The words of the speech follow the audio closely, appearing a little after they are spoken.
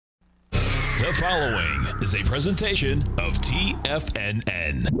The following is a presentation of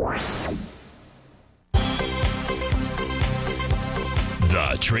TFNN.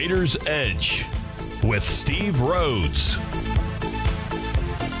 The Trader's Edge with Steve Rhodes.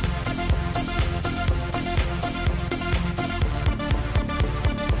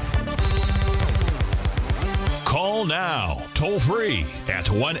 Call now, toll free at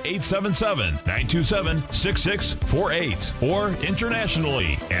 1-877-927-6648 or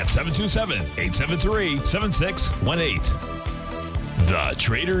internationally at 727-873-7618. The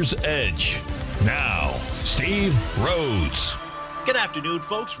Trader's Edge. Now, Steve Rhodes. Good afternoon,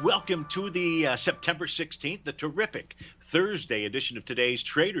 folks. Welcome to the September 16th, the terrific Thursday edition of today's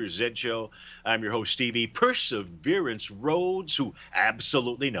Trader's Edge Show. I'm your host, Stevie Perseverance Rhodes, who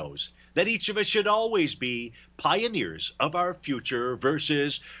absolutely knows that each of us should always be pioneers of our future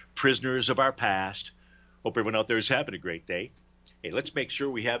versus prisoners of our past. Hope everyone out there is having a great day. Hey, let's make sure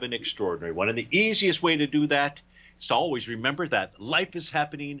we have an extraordinary one. And the easiest way to do that is to always remember that life is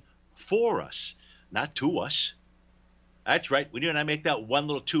happening for us, not to us. That's right. When you and I make that one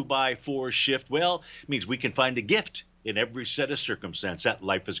little 2x4 shift, well, it means we can find a gift in every set of circumstance that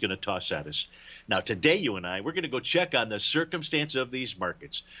life is going to toss at us. Now, today, you and I, we're going to go check on the circumstance of these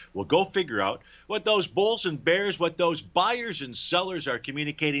markets. We'll go figure out what those bulls and bears, what those buyers and sellers are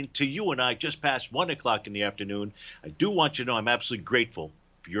communicating to you and I just past 1 o'clock in the afternoon. I do want you to know I'm absolutely grateful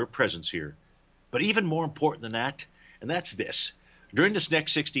for your presence here. But even more important than that, and that's this. During this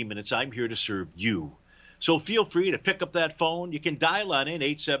next 60 minutes, I'm here to serve you. So feel free to pick up that phone. You can dial on in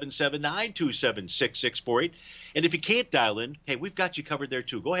 877-927-6648. And if you can't dial in, hey, we've got you covered there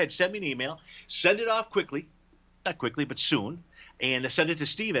too. Go ahead, send me an email. Send it off quickly. Not quickly, but soon. And send it to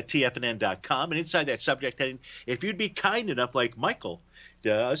Steve at TFNN.com. And inside that subject heading, if you'd be kind enough, like Michael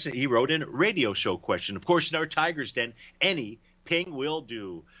does, he wrote in radio show question. Of course, in our Tiger's Den, any ping will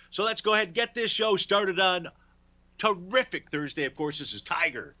do. So let's go ahead and get this show started on terrific Thursday. Of course, this is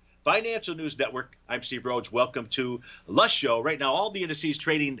Tiger Financial News Network. I'm Steve Rhodes. Welcome to Lush Show. Right now, all the indices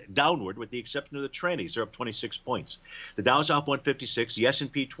trading downward with the exception of the trannies. They're up 26 points. The Dow's off 156, the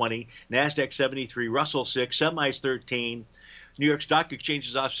S&P 20, NASDAQ 73, Russell 6, semis 13. New York Stock Exchange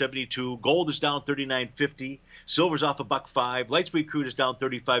is off 72. Gold is down 39.50. Silver's off $1.05. Light sweet crude is down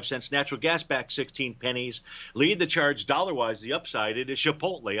 35 cents. Natural gas back 16 pennies. Lead the charge dollar-wise. The upside, it is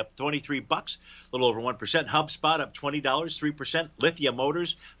Chipotle up 23 bucks, a little over 1%. HubSpot up $20, 3%. Lithia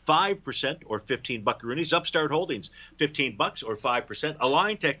Motors 5% or 15 buckaroonies. Upstart Holdings 15 bucks or 5%.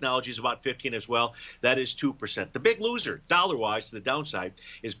 Align Technologies about 15 as well. That is 2%. The big loser dollar-wise to the downside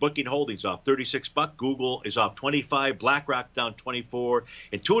is Booking Holdings off 36 bucks. Google is off 25. BlackRock down 24.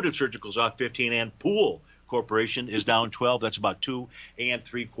 Intuitive Surgical's off 15, and Pool Corporation is down 12. That's about 2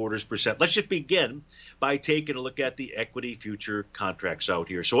 3/4%. Let's just begin by taking a look at the equity future contracts out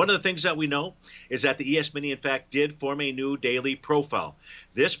here. So one of the things that we know is that the ES Mini, in fact, did form a new daily profile.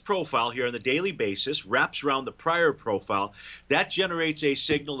 This profile here on the daily basis wraps around the prior profile. That generates a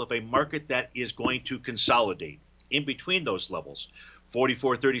signal of a market that is going to consolidate in between those levels.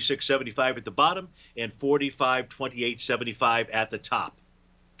 44.3675 at the bottom and 45.2875 at the top.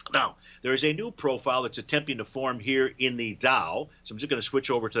 Now, there is a new profile that's attempting to form here in the Dow. So I'm just going to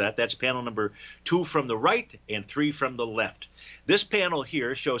switch over to that. That's panel number 2 from the right and 3 from the left. This panel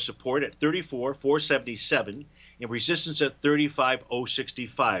here shows support at 34.477 and resistance at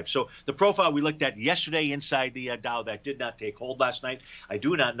 35.065. So the profile we looked at yesterday inside the Dow, that did not take hold last night. I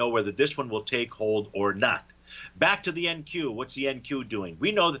do not know whether this one will take hold or not. Back to the NQ. What's the NQ doing?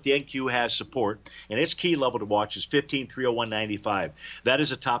 We know that the NQ has support, and its key level to watch is 15.301.95. That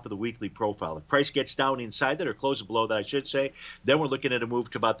is the top of the weekly profile. If price gets down inside that or closes below that, I should say, then we're looking at a move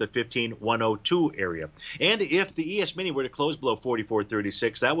to about the 15.102 area. And if the ES Mini were to close below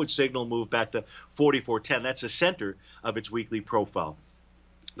 44.36, that would signal a move back to 44.10. That's the center of its weekly profile.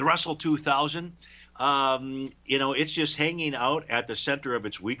 The Russell 2000, it's just hanging out at the center of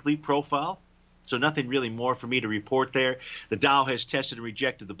its weekly profile. So nothing really more for me to report there. The Dow has tested and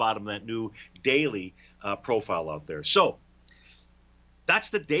rejected the bottom of that new daily profile out there. So that's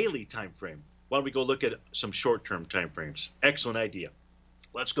the daily time frame. Why don't we go look at some short-term time frames? Excellent idea.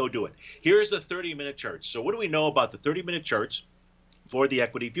 Let's go do it. Here's the 30-minute charts. So what do we know about the 30-minute charts for the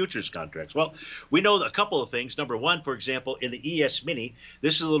equity futures contracts? Well, we know a couple of things. Number one, for example, in the ES Mini,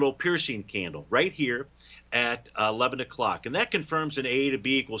 this is a little piercing candle right here at 11 o'clock. And that confirms an A to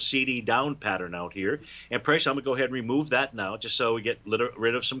B equals CD down pattern out here. And price, I'm going to go ahead and remove that now just so we get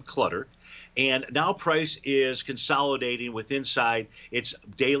rid of some clutter. And now price is consolidating with inside its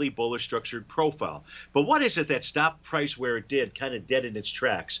daily bullish structured profile. But what is it that stopped price where it did, kind of dead in its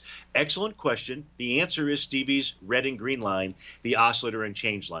tracks? Excellent question. The answer is Stevie's red and green line, the oscillator and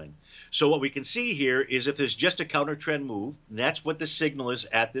change line. So what we can see here is if there's just a counter trend move, and that's what the signal is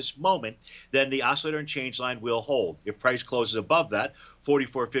at this moment, then the oscillator and change line will hold. If price closes above that,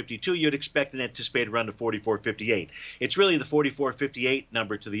 44.52, you'd expect an anticipated run to 44.58. It's really the 44.58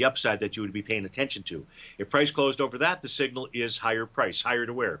 number to the upside that you would be paying attention to. If price closed over that, the signal is higher price, higher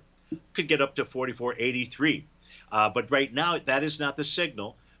to where? Could get up to 44.83. But right now, that is not the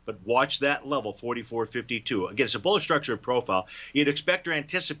signal. But watch that level, 44.52. Again, it's a bullish structure profile. You'd expect or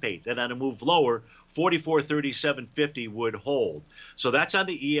anticipate that on a move lower, 44.3750 would hold. So that's on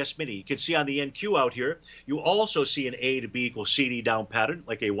the ES Mini. You can see on the NQ out here, you also see an A to B equals CD down pattern,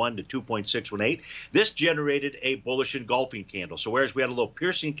 like a 1 to 2.618. This generated a bullish engulfing candle. So whereas we had a little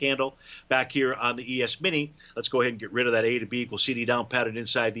piercing candle back here on the ES Mini, let's go ahead and get rid of that A to B equals CD down pattern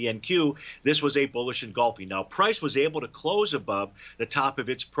inside the NQ. This was a bullish engulfing. Now, price was able to close above the top of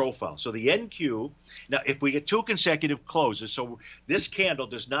its profile. So the NQ, now if we get 2 consecutive closes, so this candle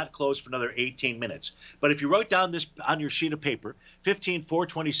does not close for another 18 minutes. But if you wrote down this on your sheet of paper,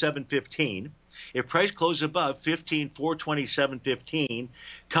 15.427.15, if price closes above 15.427.15,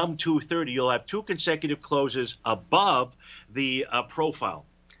 come 2:30, you'll have 2 consecutive closes above the profile.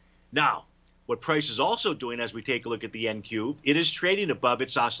 Now, what price is also doing as we take a look at the NQ, it is trading above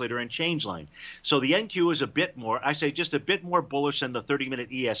its oscillator and change line. So the NQ is a bit more, I say just a bit more bullish than the 30-minute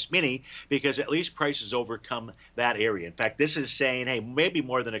ES Mini because at least price has overcome that area. In fact, this is saying, hey, maybe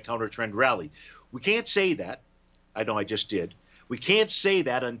more than a counter trend rally. We can't say that. I know I just did. We can't say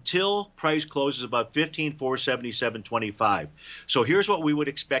that until price closes above 15.477.25. So here's what we would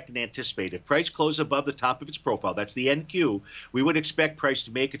expect and anticipate. If price closes above the top of its profile, that's the NQ, we would expect price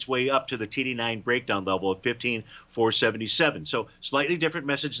to make its way up to the TD9 breakdown level of 15.477. So slightly different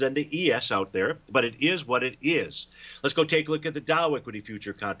message than the ES out there, but it is what it is. Let's go take a look at the Dow equity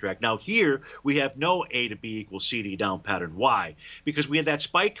future contract. Now here we have no A to B equals CD down pattern. Why? Because we had that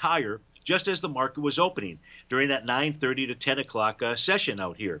spike higher just as the market was opening during that 9:30 to 10 o'clock session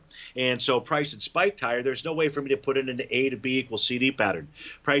out here. And so price had spiked higher. There's no way for me to put it into A to B equals CD pattern.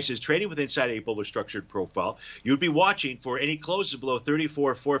 Price is trading with inside a bullish structured profile. You'd be watching for any closes below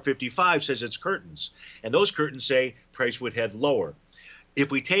 34.455 says it's curtains. And those curtains say price would head lower.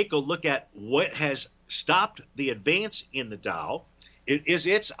 If we take a look at what has stopped the advance in the Dow, it is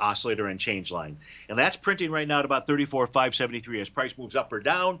its oscillator and change line. And that's printing right now at about 34.573. As price moves up or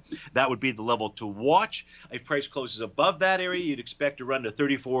down, that would be the level to watch. If price closes above that area, you'd expect to run to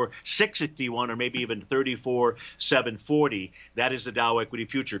 34.661 or maybe even 34.740. That is the Dow equity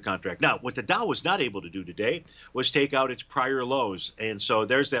future contract. Now, what the Dow was not able to do today was take out its prior lows. And so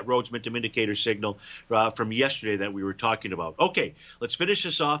there's that Rhodes momentum indicator signal from yesterday that we were talking about. Okay, let's finish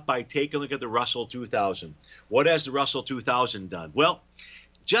this off by taking a look at the Russell 2000. What has the Russell 2000 done? Well,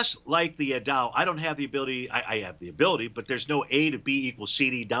 just like the Dow, I don't have the ability, I have the ability, but there's no A to B equals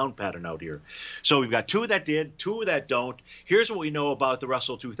CD down pattern out here. So we've got 2 that did, 2 that don't. Here's what we know about the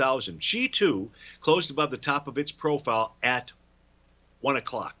Russell 2000. She too closed above the top of its profile at 1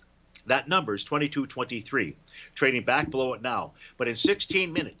 o'clock. That number is 22.23, trading back below it now. But in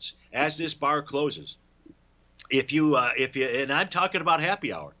 16 minutes, as this bar closes, if you, and I'm talking about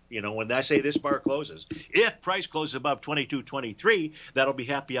happy hour, you know, when I say this bar closes, if price closes above 22.23, that'll be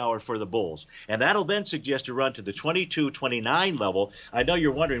happy hour for the bulls. And that'll then suggest a run to the 22.29 level. I know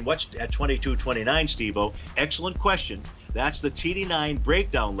you're wondering what's at 22.29, Steve-O. Excellent question. That's the TD9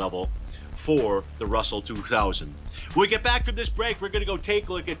 breakdown level for the Russell 2000. When we get back from this break, we're going to go take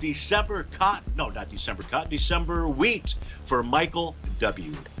a look at December cotton. No, not December cotton, December wheat for Michael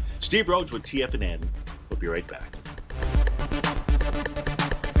W. Steve Rhodes with TFNN. We'll be right back.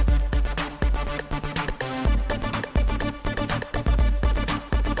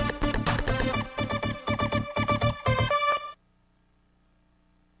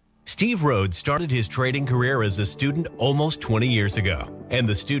 Steve Rhodes started his trading career as a student almost 20 years ago, and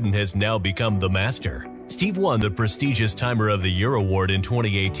the student has now become the master. Steve won the prestigious Timer of the Year award in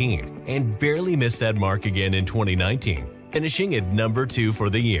 2018 and barely missed that mark again in 2019, finishing at number 2 for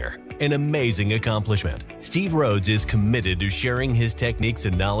the year. An amazing accomplishment. Steve Rhodes is committed to sharing his techniques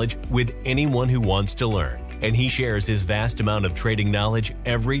and knowledge with anyone who wants to learn, and he shares his vast amount of trading knowledge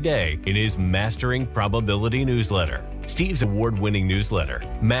every day in his Mastering Probability newsletter. Steve's award-winning newsletter,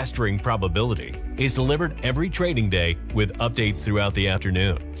 Mastering Probability, is delivered every trading day with updates throughout the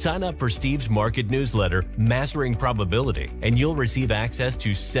afternoon. Sign up for Steve's market newsletter, Mastering Probability, and you'll receive access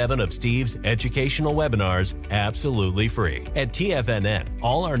to 7 of Steve's educational webinars absolutely free. At TFNN,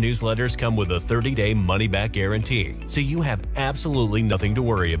 all our newsletters come with a 30-day money-back guarantee, so you have absolutely nothing to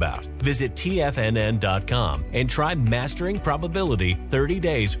worry about. Visit TFNN.com and try Mastering Probability 30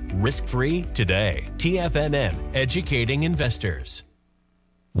 days risk-free today. TFNN, educating investors.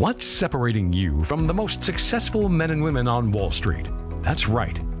 What's separating you from the most successful men and women on Wall Street? That's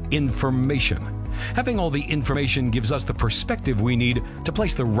right, information. Having all the information gives us the perspective we need to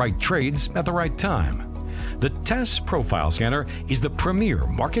place the right trades at the right time. The TAS Profile Scanner is the premier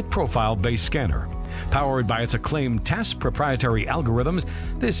market profile-based scanner. Powered by its acclaimed TAS proprietary algorithms,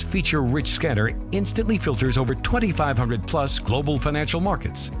 this feature-rich scanner instantly filters over 2,500 plus global financial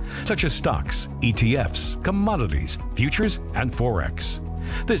markets, such as stocks, ETFs, commodities, futures, and Forex.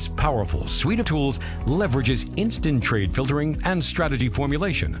 This powerful suite of tools leverages instant trade filtering and strategy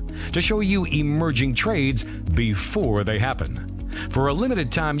formulation to show you emerging trades before they happen. For a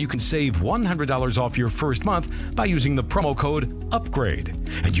limited time, you can save $100 off your first month by using the promo code UPGRADE,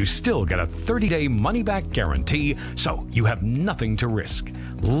 and you still get a 30-day money-back guarantee, so you have nothing to risk.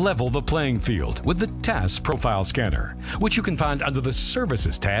 Level the playing field with the TAS Profile Scanner, which you can find under the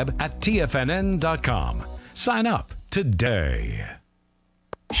Services tab at TFNN.com. Sign up today.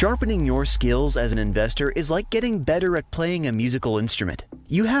 Sharpening your skills as an investor is like getting better at playing a musical instrument.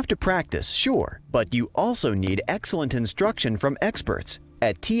 You have to practice, sure, but you also need excellent instruction from experts.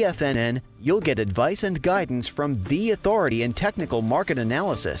 At TFNN, you'll get advice and guidance from the authority in technical market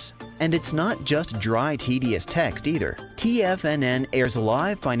analysis. And it's not just dry, tedious text either. TFNN airs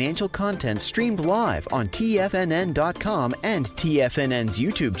live financial content streamed live on TFNN.com and TFNN's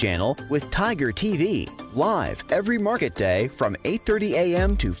YouTube channel with Tiger TV, live every market day from 8:30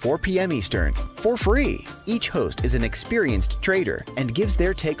 a.m. to 4 p.m. Eastern, for free. Each host is an experienced trader and gives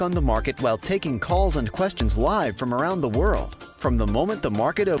their take on the market while taking calls and questions live from around the world. From the moment the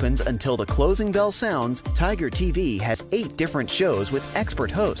market opens until the closing bell sounds, Tiger TV has 8 different shows with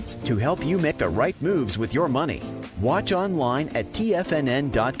expert hosts to help you make the right moves with your money. Watch online at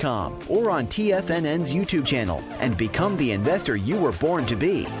TFNN.com or on TFNN's YouTube channel and become the investor you were born to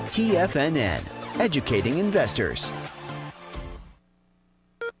be. TFNN, educating investors.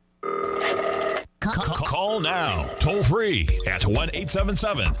 Call now, toll free at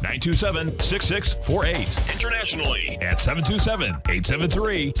 1-877-927-6648. Internationally at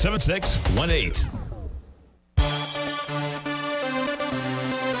 727-873-7618.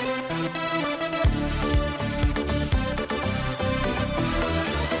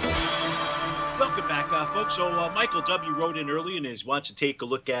 Welcome back, folks. So Michael W. wrote in early and wants to take a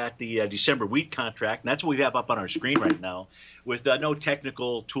look at the December wheat contract. And that's what we have up on our screen right now with no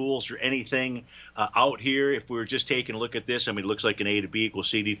technical tools or anything out here. If we were just taking a look at this, I mean, it looks like an A to B equals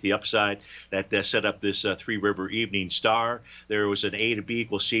CD to the upside. That set up this three-river evening star. There was an A to B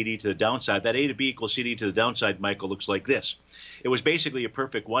equals CD to the downside. That A to B equals CD to the downside, Michael, looks like this. It was basically a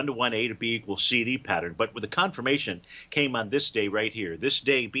perfect 1-to-1 A to B equals CD pattern, but with the confirmation came on this day right here, this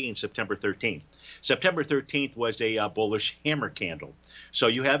day being September 13th. September 13th was a bullish hammer candle. So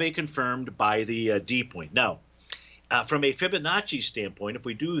you have a confirmed by the D point. Now, from a Fibonacci standpoint, if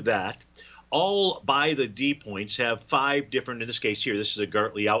we do that, all by the D points have 5 different, in this case here, this is a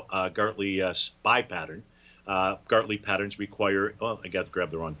Gartley buy pattern. Gartley patterns require, oh, I got to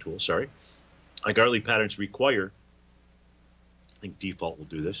grab the wrong tool, sorry. Gartley patterns require, I think default will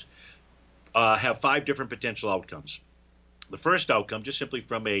do this, have 5 different potential outcomes. The first outcome, just simply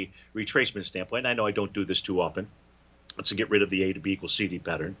from a retracement standpoint, I know I don't do this too often. Let's get rid of the A to B equals CD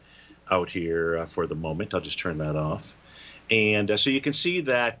pattern out here for the moment. I'll just turn that off. And so you can see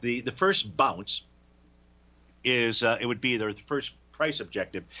that the first bounce is, it would be the first price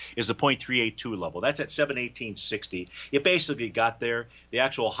objective is the 0.382 level. That's at 718.60. It basically got there. The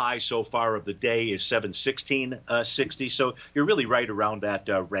actual high so far of the day is 716.60. So you're really right around that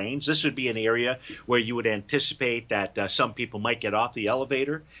range. This would be an area where you would anticipate that some people might get off the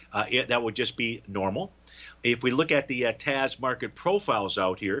elevator. That would just be normal. If we look at the TAS market profiles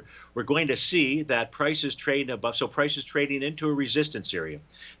out here, we're going to see that prices trading above, so prices trading into a resistance area.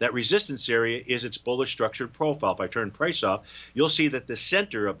 That resistance area is its bullish structured profile. If I turn price off, you'll see that the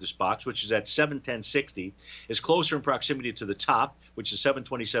center of this box, which is at 710.60, is closer in proximity to the top, which is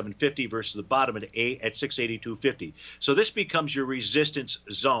 727.50 versus the bottom at 682.50. So this becomes your resistance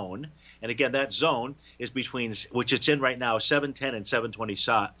zone. And again, that zone is between, which it's in right now, 710 and 720,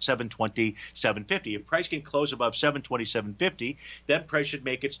 750. If price can close above 727.50, then price should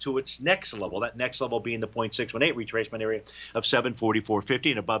make it to its next level. That next level being the 0.618 retracement area of 744.50,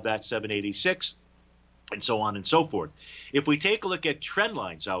 and above that 786. And so on and so forth. If we take a look at trend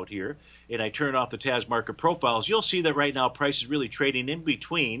lines out here, and I turn off the TAS market profiles, you'll see that right now price is really trading in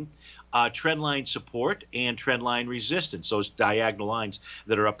between trend line support and trend line resistance, those diagonal lines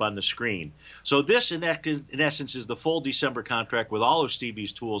that are up on the screen. So this, in essence, is the full December contract with all of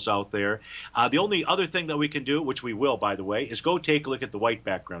Stevie's tools out there. The only other thing that we can do, which we will, by the way, is go take a look at the white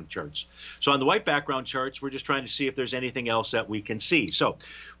background charts. So on the white background charts, we're just trying to see if there's anything else that we can see. So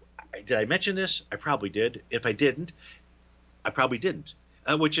did I mention this? I probably did. If I didn't, I probably didn't.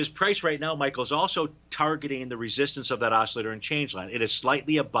 Which is price right now, Michael, is also targeting the resistance of that oscillator and change line. It is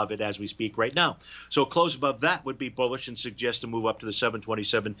slightly above it as we speak right now. So a close above that would be bullish and suggest a move up to the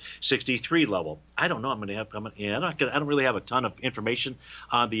 727.63 level. I don't know. I don't really have a ton of information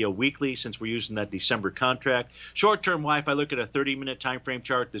on the weekly since we're using that December contract. Short-term Y, if I look at a 30-minute time frame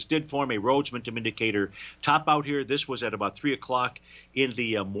chart, this did form a Rhodes momentum indicator top out here. This was at about 3 o'clock in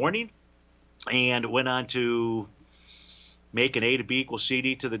the morning and went on to make an A to B equals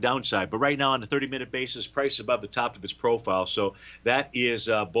CD to the downside. But right now on a 30-minute basis, price above the top of its profile. So that is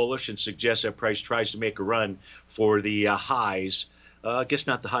bullish and suggests that price tries to make a run for the highs. I guess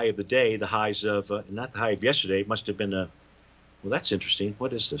not the high of the day, the highs of, not the high of yesterday. It must have been, well, that's interesting.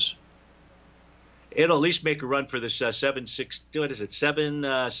 What is this? It'll at least make a run for this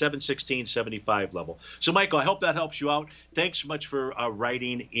 716.75 level. So, Michael, I hope that helps you out. Thanks so much for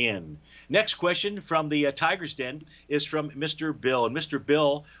writing in. Next question from the Tiger's Den is from Mr. Bill. And Mr.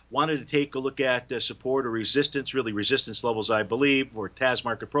 Bill wanted to take a look at support or resistance, really resistance levels, I believe, or TAS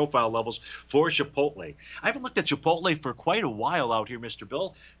market profile levels for Chipotle. I haven't looked at Chipotle for quite a while out here, Mr.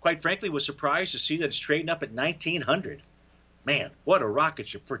 Bill. Quite frankly, was surprised to see that it's trading up at 1,900. Man, what a rocket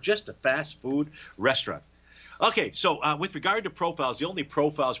ship for just a fast food restaurant. Okay, so with regard to profiles, the only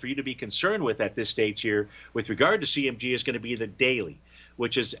profiles for you to be concerned with at this stage here with regard to CMG is going to be the daily,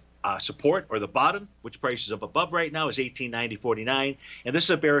 which is support or the bottom, which price is up above right now is 1890.49, and this is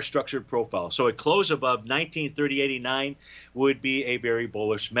a bearish structured profile. So a close above 1930.89 would be a very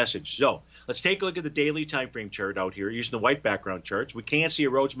bullish message. So let's take a look at the daily time frame chart out here using the white background charts. We can see a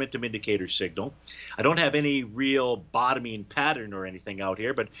Rhodes momentum indicator signal. I don't have any real bottoming pattern or anything out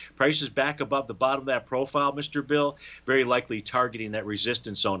here, but price is back above the bottom of that profile, Mr. Bill, very likely targeting that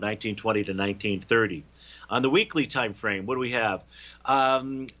resistance zone 1920 to 1930. On the weekly time frame, what do we have?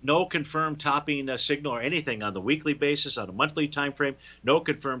 No confirmed topping signal or anything on the weekly basis. On a monthly time frame, no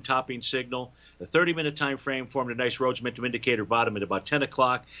confirmed topping signal. The 30-minute time frame formed a nice Rhodes momentum indicator bottom at about 10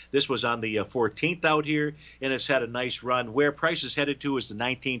 o'clock. This was on the 14th out here, and it's had a nice run. Where price is headed to is the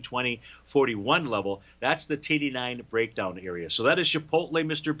 1920.41 level. That's the TD9 breakdown area. So that is Chipotle,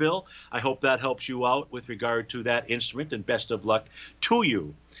 Mr. Bill. I hope that helps you out with regard to that instrument, and best of luck to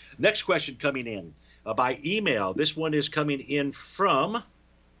you. Next question coming in by email. This one is coming in from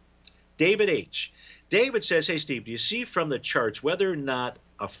David H. David says, hey, Steve, do you see from the charts whether or not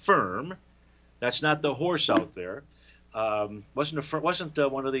a firm, that's not the horse out there, wasn't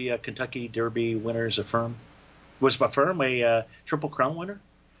one of the Kentucky Derby winners a firm? Was a firm a Triple Crown winner?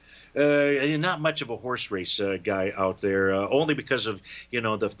 Not much of a horse race guy out there, only because of,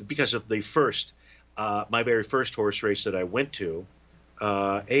 because of the first, my very first horse race that I went to,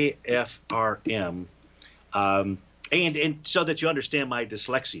 AFRM, and so that you understand my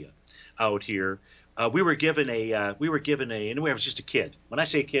dyslexia out here, we were given a, and I was just a kid. When I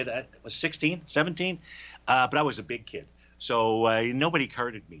say kid, I was 16, 17, but I was a big kid. So nobody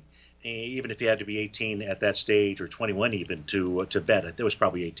carded me, even if you had to be 18 at that stage or 21 even to bet. It was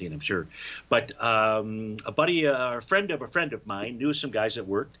probably 18, I'm sure. But a buddy, a friend of mine knew some guys that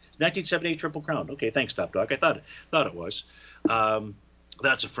worked. 1978 Triple Crown. Okay, thanks, Top Dog. I thought it was.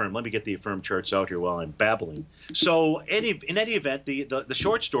 That's a firm. Let me get the firm charts out here while I'm babbling. So in any event, the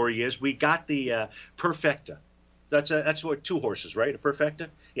short story is we got the Perfecta. That's what, two horses, right? A Perfecta?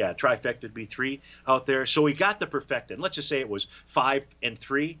 Yeah, trifecta would be 3 out there. So we got the Perfecta, and let's just say it was 5 and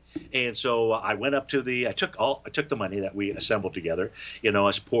 3. And so I went up to I took the money that we assembled together,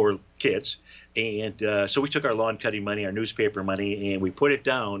 us poor kids. And so we took our lawn cutting money, our newspaper money, and we put it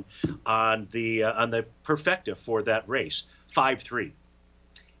down on the Perfecta for that race, 5-3.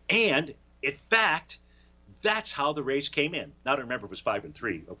 And in fact, that's how the race came in. Now, I don't remember if it was 5 and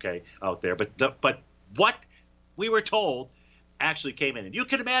 3, okay, out there, but what we were told actually came in. And you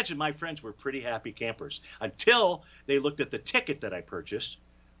can imagine my friends were pretty happy campers until they looked at the ticket that I purchased,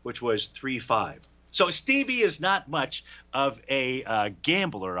 which was 3-5. So Stevie is not much of a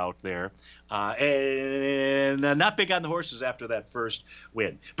gambler out there, and not big on the horses after that first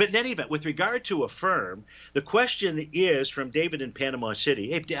win. But in any event, with regard to a firm, the question is from David in Panama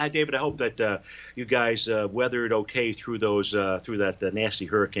City. Hey, David, I hope that you guys weathered okay through those through that nasty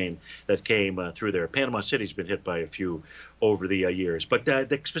hurricane that came through there. Panama City's been hit by a few over the years. But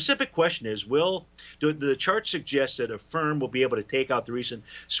the specific question is, do the chart suggest that a firm will be able to take out the recent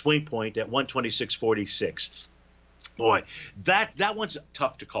swing point at 126.46? Boy, that one's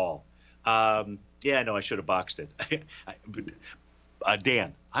tough to call. Yeah, no, I should have boxed it.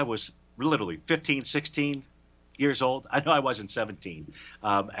 Dan, I was literally 15, 16 years old. I know I wasn't 17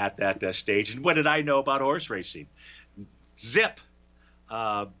 at that stage. And what did I know about horse racing? Zip.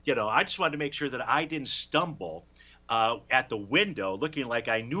 I just wanted to make sure that I didn't stumble at the window looking like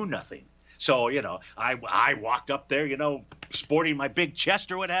I knew nothing. So, I walked up there, sporting my big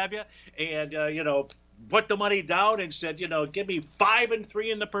chest or what have you, and, put the money down and said, give me 5 and 3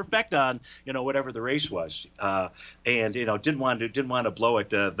 in the perfecta on, whatever the race was. And, didn't want to blow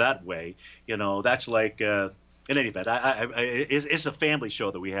it that way. That's like, in any event, it's a family show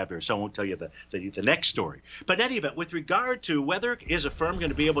that we have here, so I won't tell you the next story. But in any event, with regard to whether is a firm going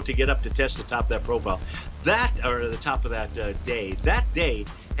to be able to get up to test the top of that profile, or the top of that day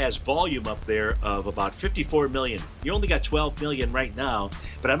has volume up there of about 54 million. You only got 12 million right now,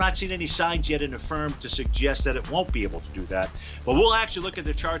 but I'm not seeing any signs yet in the firm to suggest that it won't be able to do that. But we'll actually look at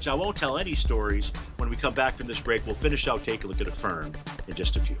the charts. I won't tell any stories when we come back from this break. We'll finish out, take a look at a firm in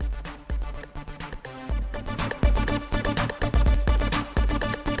just a few.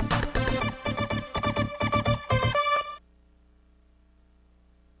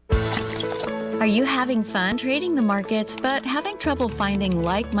 Are you having fun trading the markets but having trouble finding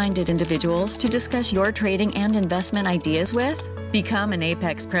like-minded individuals to discuss your trading and investment ideas with? Become an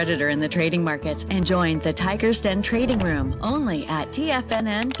apex predator in the trading markets and join the Tiger's Den Trading Room only at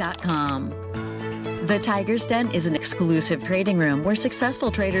TFNN.com. The Tiger's Den is an exclusive trading room where successful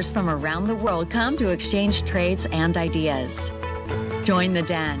traders from around the world come to exchange trades and ideas. Join the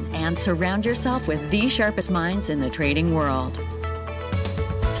den and surround yourself with the sharpest minds in the trading world.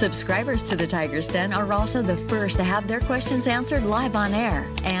 Subscribers to the Tiger's Den are also the first to have their questions answered live on air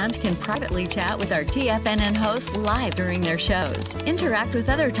and can privately chat with our TFNN hosts live during their shows. Interact with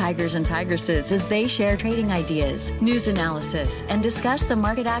other Tigers and Tigresses as they share trading ideas, news analysis, and discuss the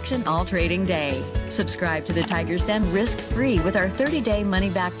market action all trading day. Subscribe to the Tiger's Den risk-free with our 30-day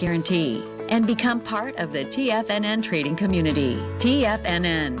money-back guarantee and become part of the TFNN trading community.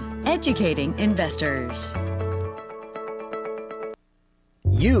 TFNN, educating investors.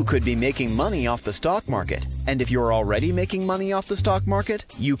 You could be making money off the stock market. And if you're already making money off the stock market,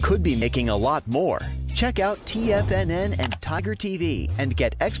 you could be making a lot more. Check out TFNN and Tiger TV and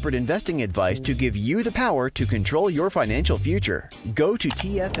get expert investing advice to give you the power to control your financial future. Go to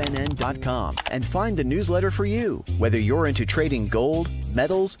TFNN.com and find the newsletter for you. Whether you're into trading gold,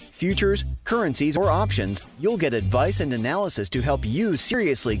 metals, futures, currencies, or options, you'll get advice and analysis to help you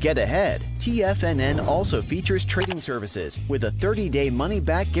seriously get ahead. TFNN also features trading services with a 30-day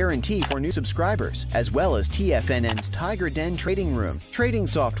money-back guarantee for new subscribers, as well as TFNN's Tiger Den Trading Room, trading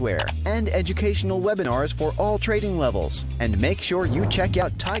software, and educational webinars for all trading levels. And make sure you check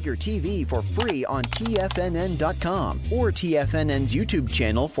out Tiger TV for free on TFNN.com or TFNN's YouTube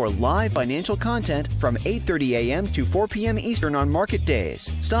channel for live financial content from 8:30 a.m. to 4 p.m. Eastern on market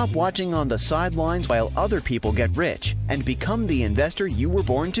days. Stop watching on the sidelines while other people get rich and become the investor you were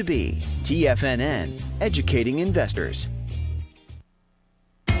born to be. TFNN, educating investors.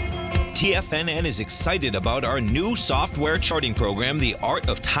 TFNN is excited about our new software charting program, The Art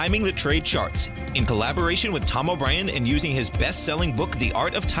of Timing the Trade Charts. In collaboration with Tom O'Brien and using his best-selling book, The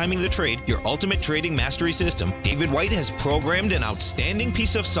Art of Timing the Trade, Your Ultimate Trading Mastery System, David White has programmed an outstanding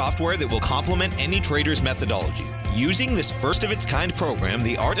piece of software that will complement any trader's methodology. Using this first-of-its-kind program,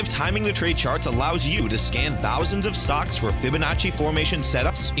 The Art of Timing the Trade Charts allows you to scan thousands of stocks for Fibonacci formation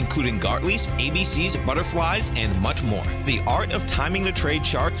setups, including Gartley's, ABC's, butterflies, and much more. The Art of Timing the Trade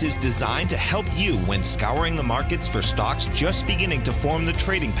Charts is designed to help you when scouring the markets for stocks just beginning to form the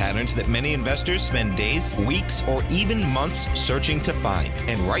trading patterns that many investors spend days, weeks, or even months searching to find.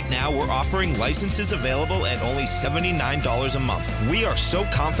 And right now, we're offering licenses available at only $79 a month. We are so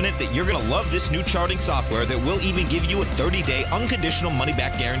confident that you're going to love this new charting software that will even give you a 30-day unconditional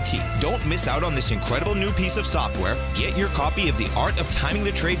money-back guarantee. Don't miss out on this incredible new piece of software. Get your copy of The Art of Timing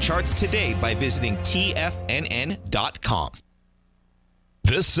the Trade Charts today by visiting TFNN.com.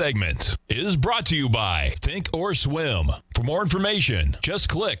 This segment is brought to you by Thinkorswim. For more information, just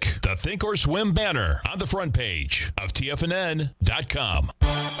click the Thinkorswim banner on the front page of TFNN.com.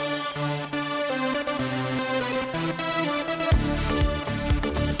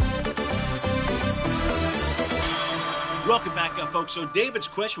 Welcome back, folks. So David's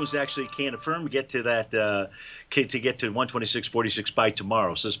question was actually, can a firm get to that to get to 126.46 by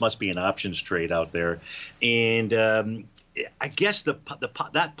tomorrow? So this must be an options trade out there, and I guess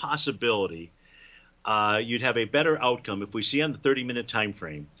that possibility, you'd have a better outcome if we see on the 30-minute time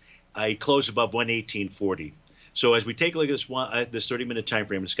frame a close above 118.40. So as we take a look at this 30-minute time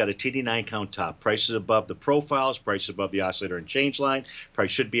frame, it's got a TD9 count top. Prices above the profiles, prices above the oscillator and change line.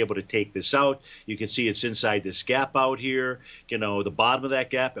 Price should be able to take this out. You can see it's inside this gap out here. You know, the bottom of that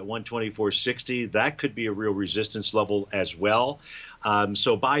gap at 124.60, that could be a real resistance level as well.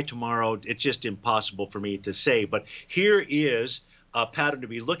 So by tomorrow, it's just impossible for me to say. But here is a pattern to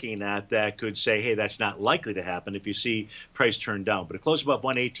be looking at that could say, hey, that's not likely to happen if you see price turn down. But a close above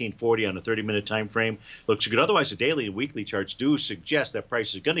 118.40 on a 30-minute time frame looks good. Otherwise, the daily and weekly charts do suggest that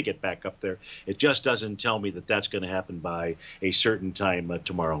price is going to get back up there. It just doesn't tell me that that's going to happen by a certain time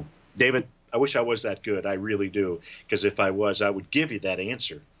tomorrow. David, I wish I was that good. I really do. Because if I was, I would give you that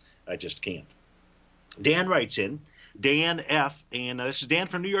answer. I just can't. Dan writes in, Dan F., and this is Dan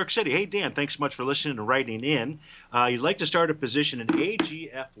from New York City. Hey, Dan, thanks so much for listening and writing in. You'd like to start a position in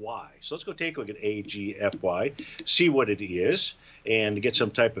AGFY. So let's go take a look at AGFY, see what it is, and get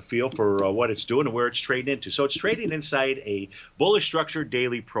some type of feel for what it's doing and where it's trading into. So it's trading inside a bullish structured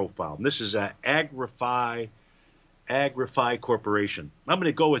daily profile. And this is Agrify Corporation. I'm going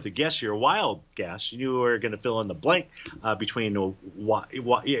to go with a guess here, a wild guess. You are going to fill in the blank between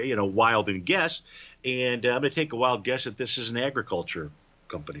wild and guess. And I'm going to take a wild guess that this is an agriculture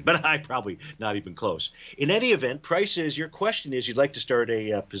company, but I probably not even close. In any event, price is, your question is, you'd like to start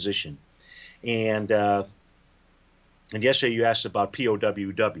a position. And yesterday you asked about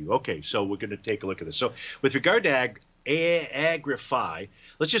POWW. Okay, so we're going to take a look at this. So with regard to Agrify,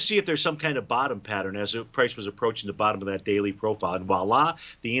 let's just see if there's some kind of bottom pattern as the price was approaching the bottom of that daily profile. And voila,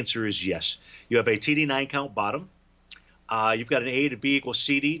 the answer is yes. You have a TD9 count bottom. You've got an A to B equals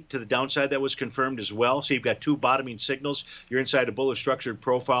CD to the downside that was confirmed as well. So you've got two bottoming signals. You're inside a bullish structured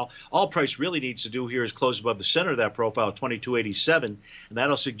profile. All price really needs to do here is close above the center of that profile at 22.87, and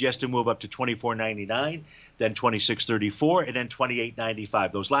that'll suggest a move up to 24.99, then 26.34, and then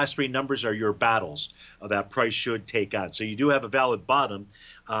 28.95. Those last three numbers are your battles that price should take on. So you do have a valid bottom.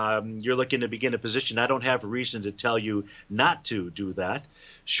 You're looking to begin a position. I don't have a reason to tell you not to do that.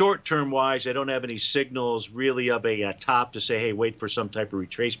 Short-term wise, I don't have any signals really of a top to say, hey, wait for some type of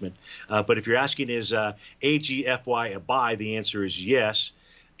retracement. But if you're asking is AGFY a buy, the answer is yes.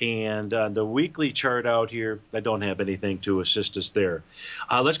 And the weekly chart out here, I don't have anything to assist us there.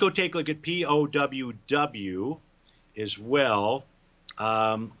 Let's go take a look at POWW as well.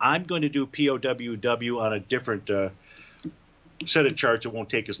 I'm going to do POWW on a different set of charts. It won't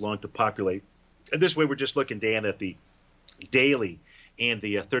take as long to populate. And this way, we're just looking, Dan, at the daily and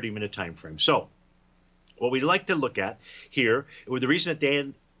the 30-minute time frame. So what we'd like to look at here, the reason that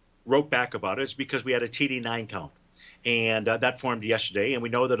Dan wrote back about it is because we had a TD9 count. And that formed yesterday, and we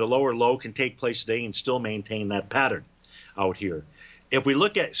know that a lower low can take place today and still maintain that pattern out here. If we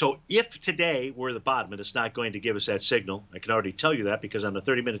look at, so if today we're the bottom and it's not going to give us that signal, I can already tell you that because on the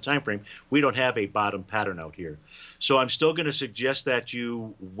 30-minute time frame, we don't have a bottom pattern out here. So I'm still going to suggest that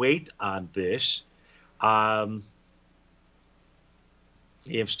you wait on this. I'm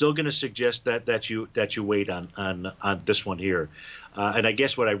still going to suggest that you wait on this one here. And I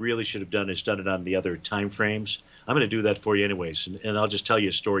guess what I really should have done is done it on the other time frames. I'm going to do that for you anyways, and I'll just tell you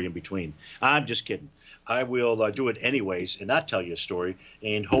a story in between. I'm just kidding. I will do it anyways and not tell you a story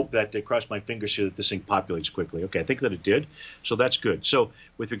and hope that they cross my fingers here that this thing populates quickly. Okay, I think that it did, so that's good. So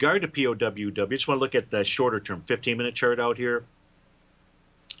with regard to POWW, I just want to look at the shorter term 15-minute chart out here.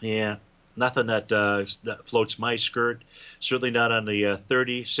 Yeah, nothing that floats my skirt. Certainly not on the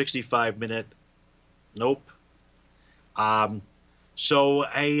 30, 65-minute. Nope. So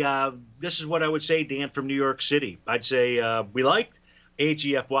this is what I would say, Dan, from New York City. I'd say we liked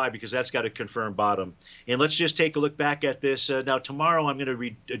AGFY because that's got a confirmed bottom. And let's just take a look back at this. Now, tomorrow I'm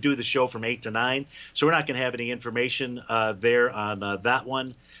going to do the show from 8 to 9, so we're not going to have any information there on that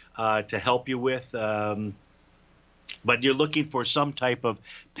one to help you with. But you're looking for some type of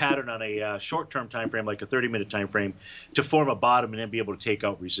pattern on a short-term time frame, like a 30-minute time frame, to form a bottom and then be able to take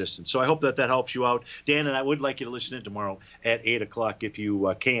out resistance. So I hope that helps you out, Dan, and I would like you to listen in tomorrow at 8 o'clock if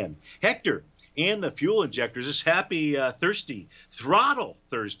you can. Hector and the fuel injectors is happy Thirsty Throttle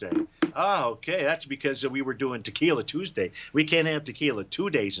Thursday. Oh, okay. That's because we were doing Tequila Tuesday. We can't have tequila 2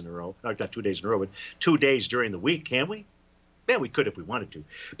 days in a row. Not 2 days in a row, but 2 days during the week, can we? Yeah, we could if we wanted to.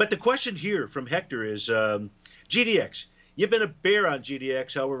 But the question here from Hector is GDX. You've been a bear on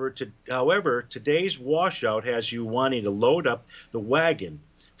GDX. However, today's washout has you wanting to load up the wagon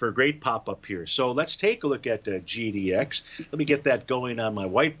for a great pop-up here. So let's take a look at GDX. Let me get that going on my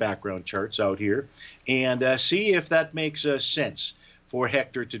white background charts out here and see if that makes sense for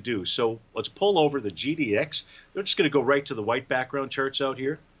Hector to do. So let's pull over the GDX. We're just going to go right to the white background charts out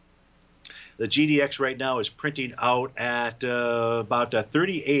here. The GDX right now is printing out at about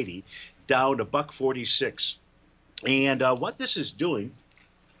 30.80, down to $1.46. And what this is doing,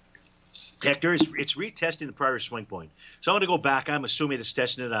 Hector, it's retesting the prior swing point. So I'm going to go back. I'm assuming it's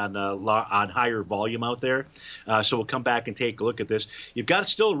testing it on higher volume out there. So we'll come back and take a look at this. You've got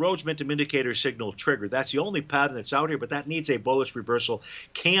still a Rhodes Momentum Indicator signal trigger. That's the only pattern that's out here, but that needs a bullish reversal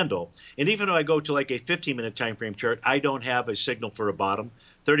candle. And even though I go to like a 15-minute time frame chart, I don't have a signal for a bottom.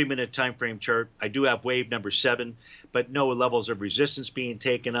 30-minute time frame chart, I do have wave number 7, but no levels of resistance being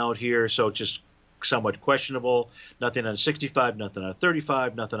taken out here. So just somewhat questionable. Nothing on 65, nothing on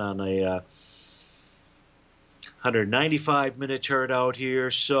 35, nothing on a 195-minute chart out here.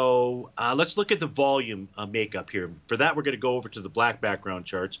 So let's look at the volume makeup here. For that, we're going to go over to the black background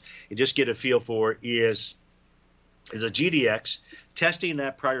charts and just get a feel for is a GDX testing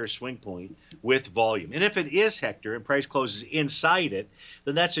that prior swing point with volume. And if it is, Hector, and price closes inside it,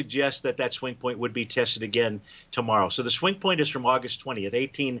 then that suggests that that swing point would be tested again tomorrow. So the swing point is from August 20th,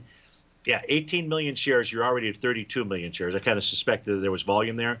 18 million shares. You're already at 32 million shares. I kind of suspected that there was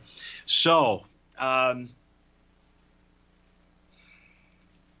volume there. So the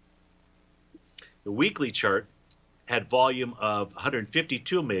weekly chart had volume of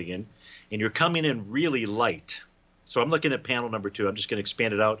 152 million, and you're coming in really light. So I'm looking at panel number 2. I'm just going to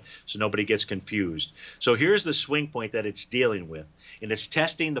expand it out so nobody gets confused. So here's the swing point that it's dealing with, and it's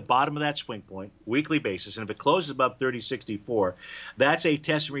testing the bottom of that swing point, weekly basis. And if it closes above 30.64, that's a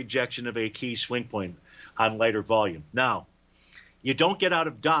test and rejection of a key swing point on lighter volume. Now, you don't get out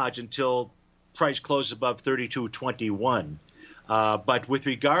of Dodge until price closes above 32.21. But with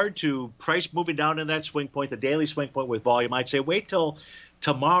regard to price moving down in that swing point, the daily swing point with volume, I'd say wait till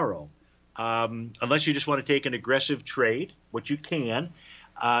tomorrow. Unless you just want to take an aggressive trade, which you can,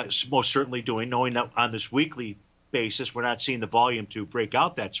 most certainly doing, knowing that on this weekly basis, we're not seeing the volume to break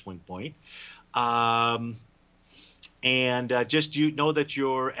out that swing point. Just you know that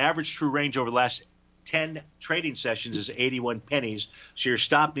your average true range over the last 10 trading sessions is 81 pennies. So your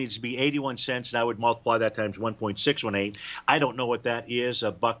stop needs to be 81 cents, and I would multiply that times 1.618. I don't know what that is,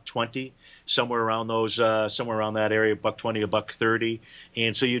 $1.20, somewhere around those, somewhere around that area, $1.20, $1.30.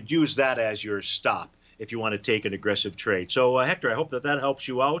 And so you'd use that as your stop if you want to take an aggressive trade. So Hector, I hope that helps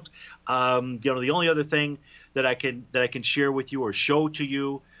you out. The only other thing that I can share with you or show to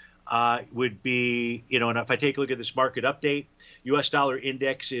you would be, and if I take a look at this market update, U.S. dollar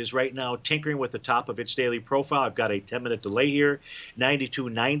index is right now tinkering with the top of its daily profile. I've got a 10-minute delay here.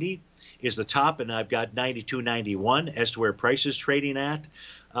 92.90 is the top, and I've got 92.91 as to where price is trading at.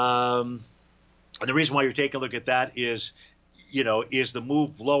 And the reason why you're taking a look at that is, is the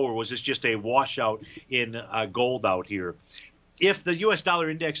move lower? Was this just a washout in gold out here? If the U.S. dollar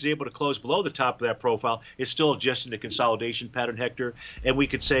index is able to close below the top of that profile, it's still just in a consolidation pattern, Hector. And we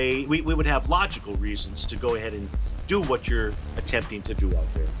could say we would have logical reasons to go ahead and do what you're attempting to do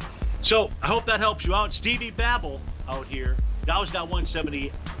out there. So I hope that helps you out. Stevie Babel out here. Dow's down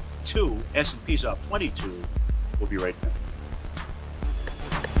 172. S&P's up 22. We'll be right back.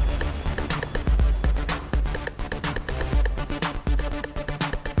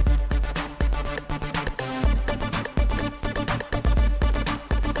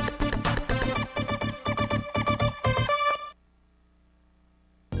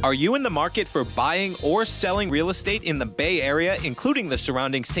 Are you in the market for buying or selling real estate in the Bay Area, including the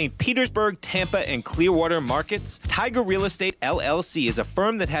surrounding St. Petersburg, Tampa, and Clearwater markets? Tiger Real Estate LLC is a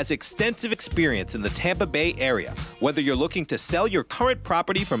firm that has extensive experience in the Tampa Bay area. Whether you're looking to sell your current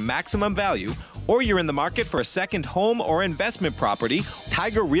property for maximum value, or you're in the market for a second home or investment property,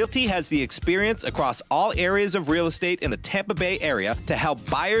 Tiger Realty has the experience across all areas of real estate in the Tampa Bay area to help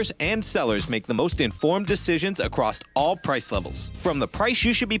buyers and sellers make the most informed decisions across all price levels. From the price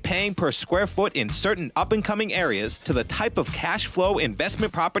you should be paying per square foot in certain up-and-coming areas to the type of cash flow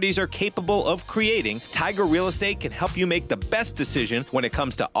investment properties are capable of creating, Tiger Real Estate can help you make the best decision when it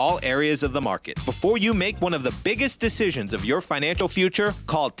comes to all areas of the market. Before you make one of the biggest decisions of your financial future,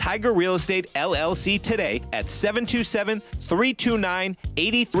 call Tiger Real Estate LLC today at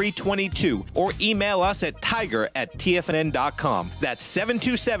 727-329-8322 or email us at tiger@tfnn.com. That's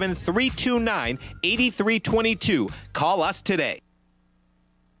 727-329-8322. Call us today.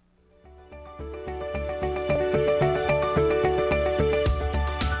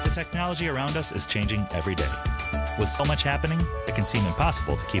 The technology around us is changing every day. With so much happening, it can seem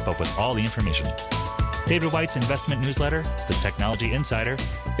impossible to keep up with all the information. David White's investment newsletter, The Technology Insider,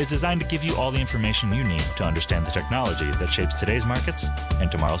 is designed to give you all the information you need to understand the technology that shapes today's markets and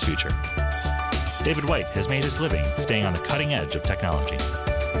tomorrow's future. David White has made his living staying on the cutting edge of technology.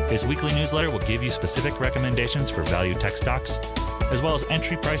 His weekly newsletter will give you specific recommendations for value tech stocks, as well as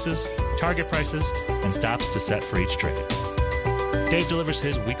entry prices, target prices, and stops to set for each trade. Dave delivers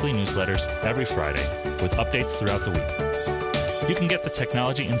his weekly newsletters every Friday with updates throughout the week. You can get the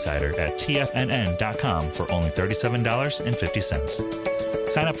Technology Insider at TFNN.com for only $37.50.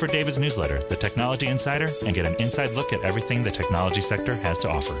 Sign up for David's newsletter, The Technology Insider, and get an inside look at everything the technology sector has to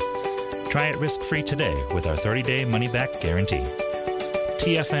offer. Try it risk-free today with our 30-day money-back guarantee.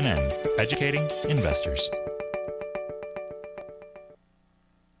 TFNN, educating investors.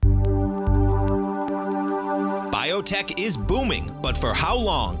 Biotech is booming, but for how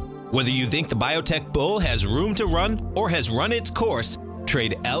long? Whether you think the biotech bull has room to run or has run its course,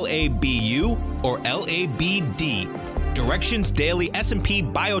 trade LABU or LABD. Direction's daily S&P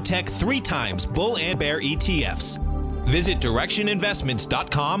Biotech 3 times bull and bear ETFs. Visit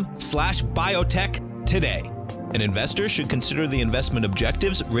directioninvestments.com/biotech today. An investor should consider the investment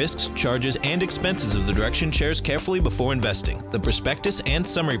objectives, risks, charges, and expenses of the Direction shares carefully before investing. The prospectus and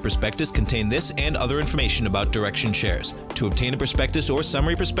summary prospectus contain this and other information about Direction shares. To obtain a prospectus or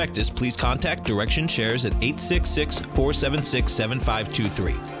summary prospectus, please contact Direction shares at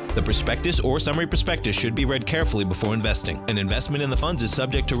 866-476-7523. The prospectus or summary prospectus should be read carefully before investing. An investment in the funds is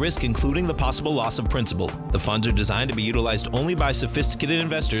subject to risk, including the possible loss of principal. The funds are designed to be utilized only by sophisticated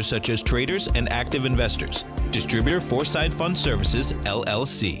investors such as traders and active investors. Distributor Foreside Fund Services,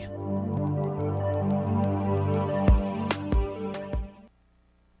 LLC.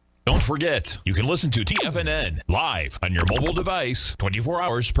 Don't forget, you can listen to TFNN live on your mobile device 24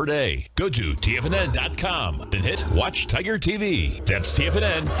 hours per day. Go to TFNN.com, then hit Watch Tiger TV. That's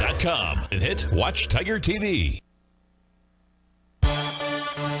TFNN.com, then hit Watch Tiger TV.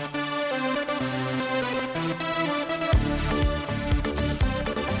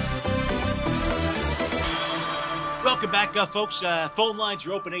 Welcome back, folks. Phone lines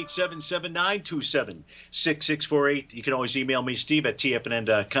are open, 877-927-6648. You can always email me, Steve at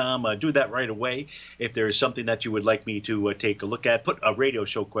TFNN.com. Do that right away. If there is something that you would like me to take a look at, put a radio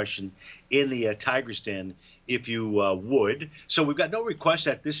show question in the Tiger's Den if you would. So we've got no requests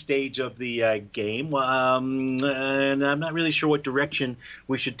at this stage of the game, and I'm not really sure what direction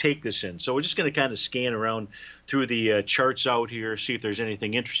we should take this in. So we're just going to kind of scan around through the charts out here, see if there's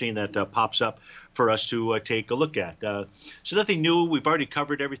anything interesting that pops up for us to take a look at. So nothing new. We've already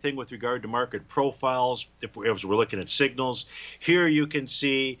covered everything with regard to market profiles. If we're looking at signals, here you can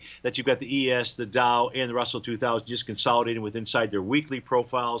see that you've got the ES, the Dow, and the Russell 2000 just consolidating with inside their weekly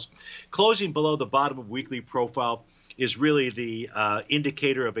profiles. Closing below the bottom of weekly profile is really the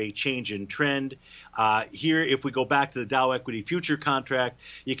indicator of a change in trend. Here, if we go back to the Dow Equity Future contract,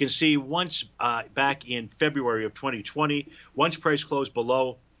 you can see once back in February of 2020, once price closed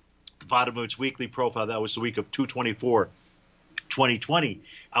below the bottom of its weekly profile, that was the week of 2/24/2020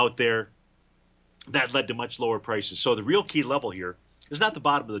 out there, that led to much lower prices. So the real key level here is not the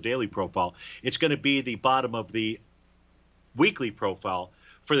bottom of the daily profile. It's going to be the bottom of the weekly profile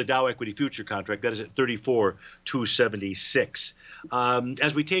for the Dow Equity Future contract. That is at 34,276.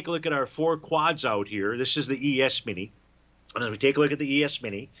 As we take a look at our 4 quads out here, this is the ES Mini. And as we take a look at the ES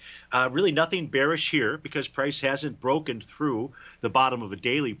Mini, really nothing bearish here because price hasn't broken through the bottom of a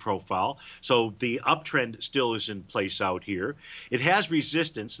daily profile. So the uptrend still is in place out here. It has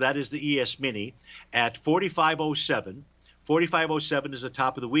resistance. That is the ES Mini at 4507. 4507 is the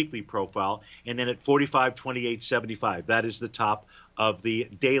top of the weekly profile, and then at 4528.75, that is the top of the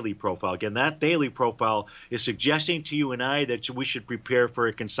daily profile. Again, that daily profile is suggesting to you and I that we should prepare for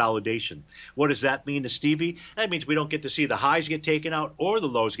a consolidation. What does that mean to Stevie? That means we don't get to see the highs get taken out or the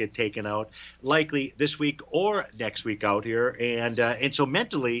lows get taken out, likely this week or next week out here. And so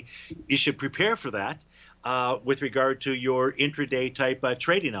mentally, you should prepare for that. With regard to your intraday type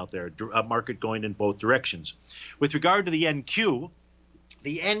trading out there, a market going in both directions. With regard to the NQ,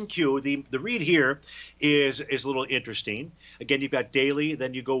 the read here is a little interesting. Again, you've got daily,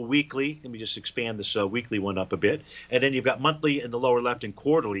 then you go weekly. Let me just expand this weekly one up a bit. And then you've got monthly in the lower left and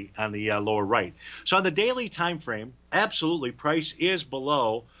quarterly on the lower right. So on the daily time frame, absolutely, price is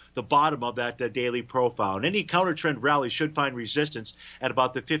below the bottom of that daily profile. And any counter trend rally should find resistance at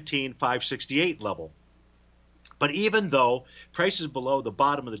about the 15,568 level. But even though price is below the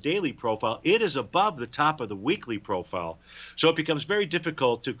bottom of the daily profile, it is above the top of the weekly profile. So it becomes very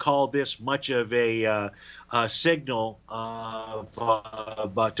difficult to call this much of a signal to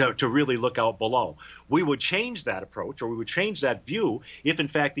really look out below. We would change that approach, or we would change that view if, in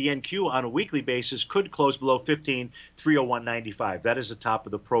fact, the NQ on a weekly basis could close below 15,301.95. That is the top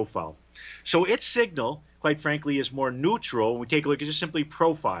of the profile. So its signal, quite frankly, is more neutral. When we take a look at just simply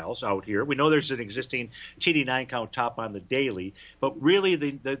profiles out here, we know there's an existing TD9 count top on the daily, but really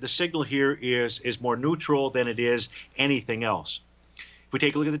the signal here is more neutral than it is anything else. If we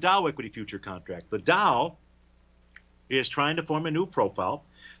take a look at the Dow equity future contract, the Dow is trying to form a new profile,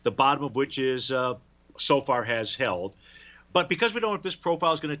 the bottom of which is so far has held. But because we don't know if this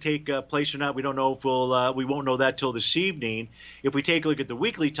profile is going to take place or not, we don't know if we won't know that till this evening. If we take a look at the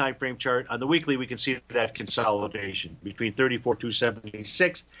weekly time frame chart, on the weekly we can see that consolidation between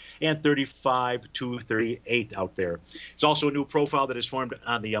 34,276 and 35,238 out there. It's also a new profile that is formed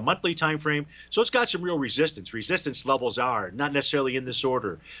on the monthly time frame, so it's got some real resistance. Resistance levels are not necessarily in this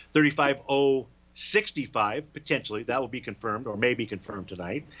order. 35,065 potentially, that will be confirmed or may be confirmed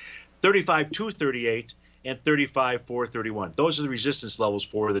tonight. 35,238. And 35,431. Those are the resistance levels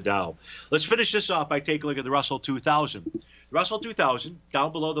for the Dow. Let's finish this off by taking a look at the Russell 2000. The Russell 2000,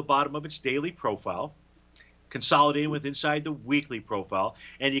 down below the bottom of its daily profile, consolidating with inside the weekly profile.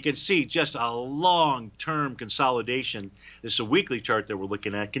 And you can see just a long-term consolidation. This is a weekly chart that we're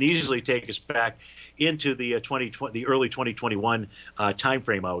looking at. Can easily take us back into the early 2021 time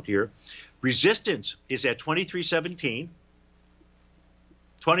frame out here. Resistance is at 2317,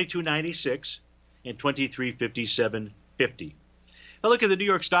 2296, and 2357.50. Now look at the New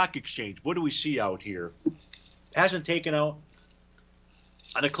York Stock Exchange. What do we see out here? Hasn't taken out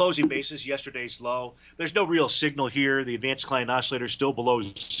on a closing basis yesterday's low. There's no real signal here. The advanced client oscillator is still below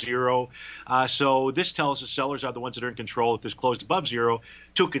zero. So this tells us sellers are the ones that are in control. If this closed above zero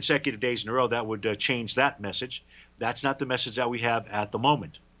 2 consecutive days in a row, that would change that message. That's not the message that we have at the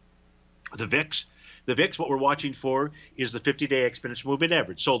moment. The VIX. The VIX, what we're watching for is the 50-day exponential moving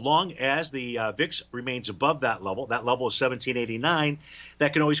average. So long as the VIX remains above that level is 1789,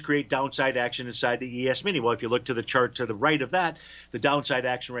 that can always create downside action inside the ES mini. Well, if you look to the chart to the right of that, the downside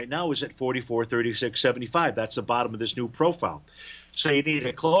action right now is at 4436.75. That's the bottom of this new profile. So you need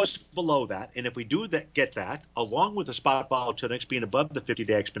to close below that. And if we do get that, along with the spot volatility being above the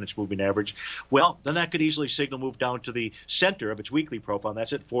 50-day exponential moving average, well, then that could easily signal move down to the center of its weekly profile. And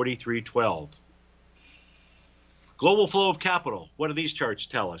that's at 4312. Global flow of capital. What do these charts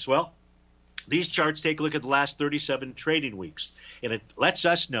tell us? Well, these charts take a look at the last 37 trading weeks, and it lets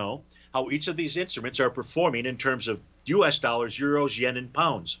us know how each of these instruments are performing in terms of US dollars, euros, yen, and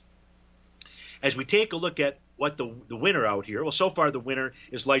pounds. As we take a look at what the winner out here, well, so far the winner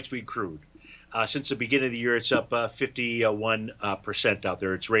is light sweet crude. Since the beginning of the year, it's up 51% out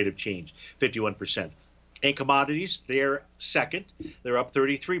there, its rate of change, 51%. And commodities, they're second. They're up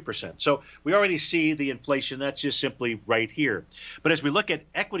 33%. So we already see the inflation. That's just simply right here. But as we look at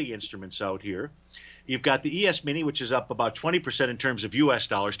equity instruments out here, you've got the ES Mini, which is up about 20% in terms of US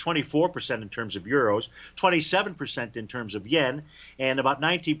dollars, 24% in terms of euros, 27% in terms of yen, and about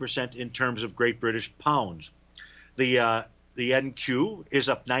 19% in terms of Great British pounds. The NQ is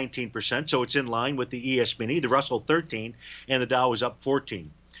up 19%, so it's in line with the ES Mini, the Russell 13, and the Dow is up 14.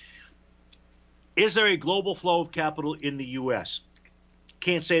 Is there a global flow of capital in the U.S.?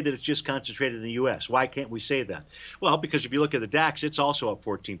 Can't say that it's just concentrated in the U.S. Why can't we say that? Well, because if you look at the DAX, it's also up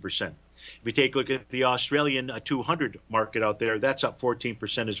 14%. If we take a look at the Australian 200 market out there, that's up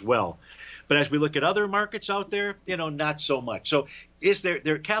 14% as well. But as we look at other markets out there, not so much. So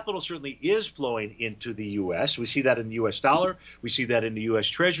their capital certainly is flowing into the U.S. We see that in the U.S. dollar. We see that in the U.S.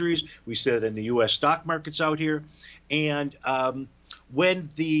 treasuries. We see that in the U.S. stock markets out here. And when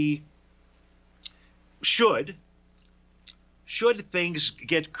the should things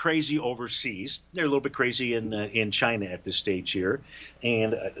get crazy overseas, they're a little bit crazy in China at this stage here,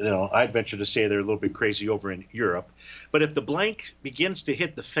 and I'd venture to say they're a little bit crazy over in Europe. But if the blank begins to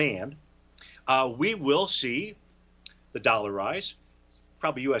hit the fan, we will see the dollar rise,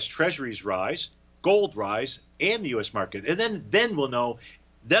 probably U.S. Treasuries rise, gold rise, and the U.S. market, and then we'll know.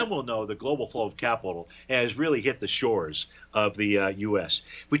 Then we'll know the global flow of capital has really hit the shores of the U.S.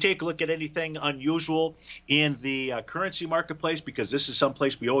 If we take a look at anything unusual in the currency marketplace, because this is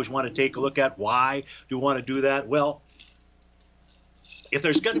someplace we always want to take a look at, why do we want to do that? Well, if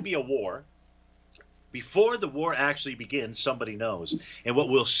there's going to be a war, before the war actually begins, somebody knows. And what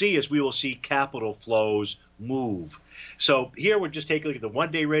we'll see is we will see capital flows move. So here we're just taking a look at the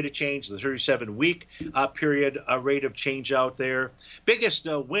one-day rate of change, the 37-week period rate of change out there. Biggest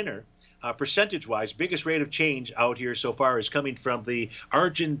winner percentage-wise, biggest rate of change out here so far is coming from the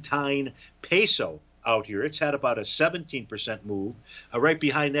Argentine peso out here. It's had about a 17% move. Right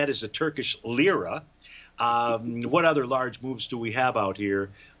behind that is the Turkish lira. What other large moves do we have out here?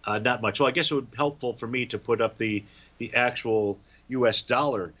 Not much. Well, I guess it would be helpful for me to put up the actual U.S.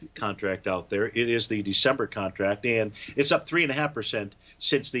 dollar contract out there. It is the December contract, and it's up 3.5%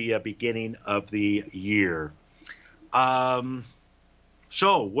 since the beginning of the year.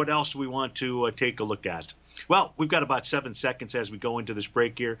 So what else do we want to take a look at? Well, we've got about 7 seconds as we go into this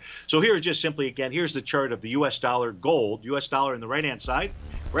break here. So here, just simply, again, here's the chart of the U.S. dollar gold. U.S. dollar on the right-hand side,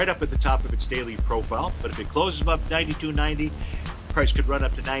 right up at the top of its daily profile. But if it closes above 92.90, price could run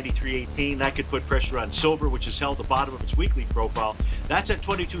up to 93.18. That could put pressure on silver, which is held the bottom of its weekly profile. That's at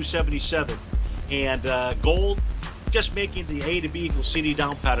 22.77. And gold, just making the A to B equals CD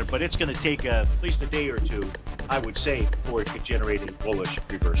down pattern, but it's going to take at least a day or two, I would say, before it could generate a bullish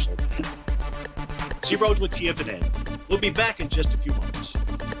reversal. Steve Rhodes with TFNN. We'll be back in just a few moments.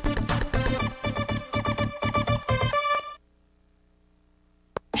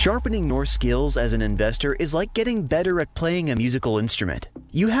 Sharpening your skills as an investor is like getting better at playing a musical instrument.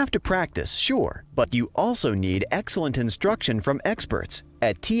 You have to practice, sure, but you also need excellent instruction from experts.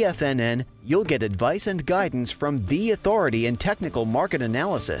 At TFNN, you'll get advice and guidance from the authority in technical market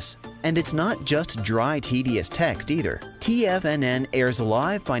analysis. And it's not just dry, tedious text either. TFNN airs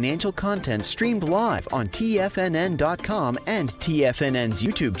live financial content streamed live on TFNN.com and TFNN's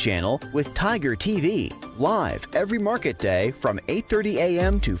YouTube channel with Tiger TV, live every market day from 8:30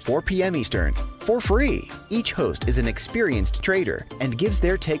 a.m. to 4 p.m. Eastern, for free. Each host is an experienced trader and gives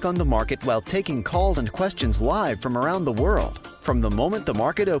their take on the market while taking calls and questions live from around the world. From the moment the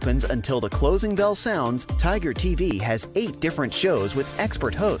market opens until the closing bell sounds, Tiger TV has 8 different shows with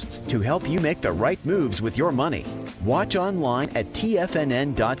expert hosts to help you make the right moves with your money. Watch online at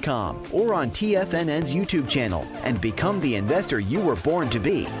TFNN.com or on TFNN's YouTube channel and become the investor you were born to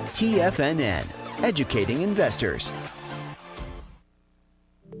be. TFNN, educating investors.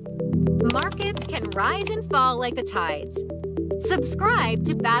 Markets can rise and fall like the tides. Subscribe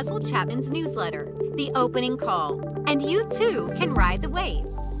to Basil Chapman's newsletter, The Opening Call, and you too can ride the wave.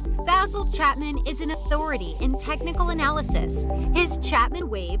 Basil Chapman is an authority in technical analysis. His Chapman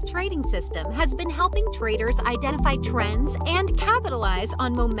Wave trading system has been helping traders identify trends and capitalize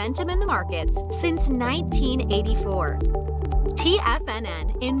on momentum in the markets since 1984.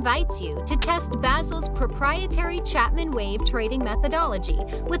 TFNN invites you to test Basil's proprietary Chapman Wave trading methodology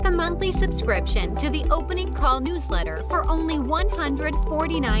with a monthly subscription to the Opening Call newsletter for only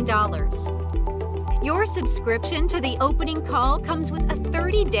 $149. Your subscription to the Opening Call comes with a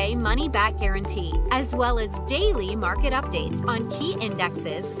 30-day money-back guarantee, as well as daily market updates on key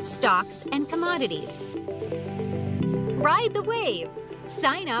indexes, stocks, and commodities. Ride the wave!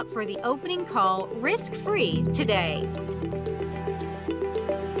 Sign up for the Opening Call risk-free today.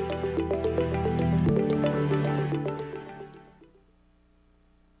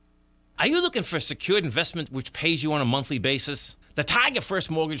 Are you looking for a secured investment which pays you on a monthly basis? The Tiger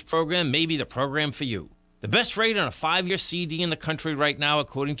First Mortgage Program may be the program for you. The best rate on a 5-year CD in the country right now,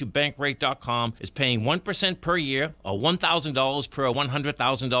 according to Bankrate.com, is paying 1% per year or $1,000 per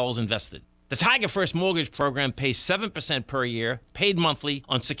 $100,000 invested. The Tiger First Mortgage Program pays 7% per year, paid monthly,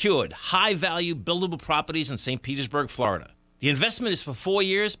 on secured, high-value, buildable properties in St. Petersburg, Florida. The investment is for 4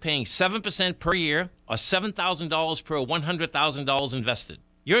 years, paying 7% per year or $7,000 per $100,000 invested.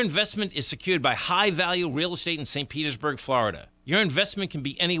 Your investment is secured by high-value real estate in St. Petersburg, Florida. Your investment can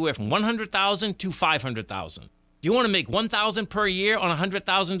be anywhere from $100,000 to $500,000. Do you want to make $1,000 per year on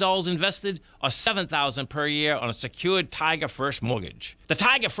 $100,000 invested or $7,000 per year on a secured Tiger First mortgage? The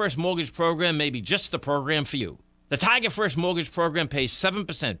Tiger First Mortgage Program may be just the program for you. The Tiger First Mortgage Program pays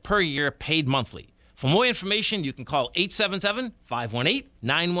 7% per year, paid monthly. For more information, you can call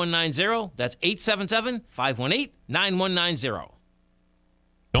 877-518-9190. That's 877-518-9190.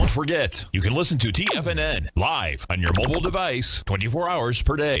 Don't forget, you can listen to TFNN live on your mobile device 24 hours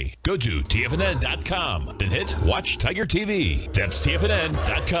per day. Go to TFNN.com, then hit Watch Tiger TV. That's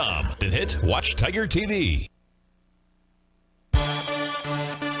TFNN.com, then hit Watch Tiger TV.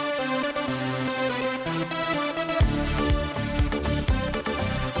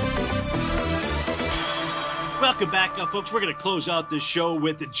 Welcome back, folks. We're going to close out this show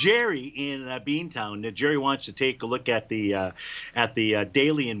with Jerry in Beantown. Jerry wants to take a look at the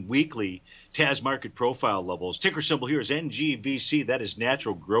daily and weekly TAS market profile levels. Ticker symbol here is NGVC. That is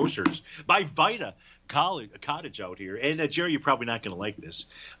Natural Grocers. By Vita, cottage out here. And, Jerry, you're probably not going to like this.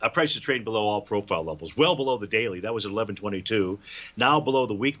 Prices trading below all profile levels, well below the daily. That was at 11.22. Now below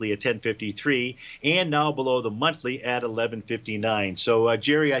the weekly at 10.53. And now below the monthly at 11.59. So,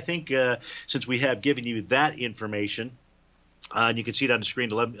 Jerry, I think since we have given you that information, and you can see it on the screen,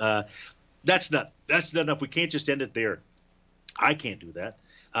 that's not enough. We can't just end it there. I can't do that.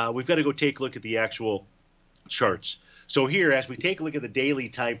 We've got to go take a look at the actual charts. So here, as we take a look at the daily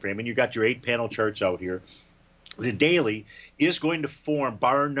time frame, and you've got your 8-panel charts out here, the daily is going to form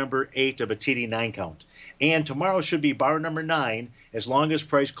bar number 8 of a TD9 count. And tomorrow should be bar number 9 as long as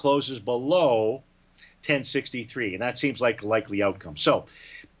price closes below 1063. And that seems like a likely outcome. So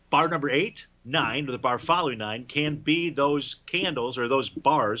bar number 8, 9, or the bar following 9, can be those candles or those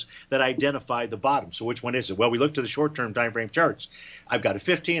bars that identify the bottom. So which one is it? Well, we look to the short-term time frame charts. I've got a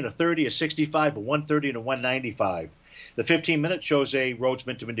 15, a 30, a 65, a 130, and a 195. The 15-minute shows a Rhodes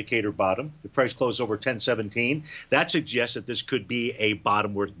Momentum Indicator bottom. The price closed over 1017. That suggests that this could be a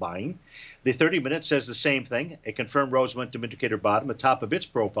bottom worth buying. The 30-minute says the same thing, a confirmed Rhodes Momentum Indicator bottom. The top of its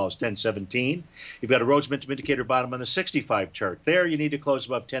profile is 1017. You've got a Rhodes Momentum Indicator bottom on the 65 chart. There you need to close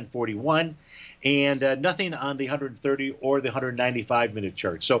above 1041, and nothing on the 130 or the 195-minute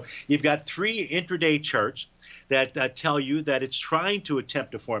chart. So you've got 3 intraday charts that tell you that it's trying to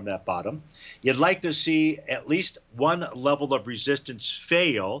attempt to form that bottom. You'd like to see at least one level of resistance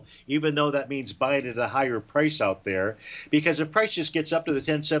fail, even though that means buying at a higher price out there, because if price just gets up to the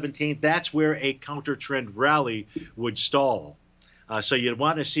 1017, that's where a counter trend rally would stall. So you'd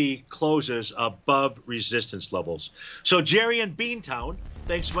want to see closes above resistance levels. So Jerry in Beantown,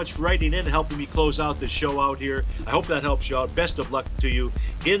 thanks so much for writing in and helping me close out this show out here. I hope that helps you out. Best of luck to you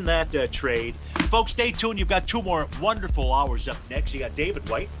in that trade. Folks, stay tuned. You've got 2 more wonderful hours up next. You got David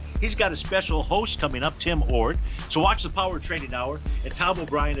White. He's got a special host coming up, Tim Ord. So watch the Power Trading Hour. And Tom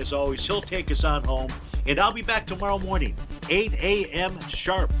O'Brien, as always, he'll take us on home. And I'll be back tomorrow morning, 8 a.m.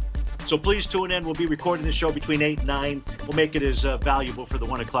 sharp. So please tune in. We'll be recording the show between 8 and 9. We'll make it as valuable for the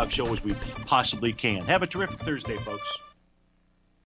 1 o'clock show as we possibly can. Have a terrific Thursday, folks.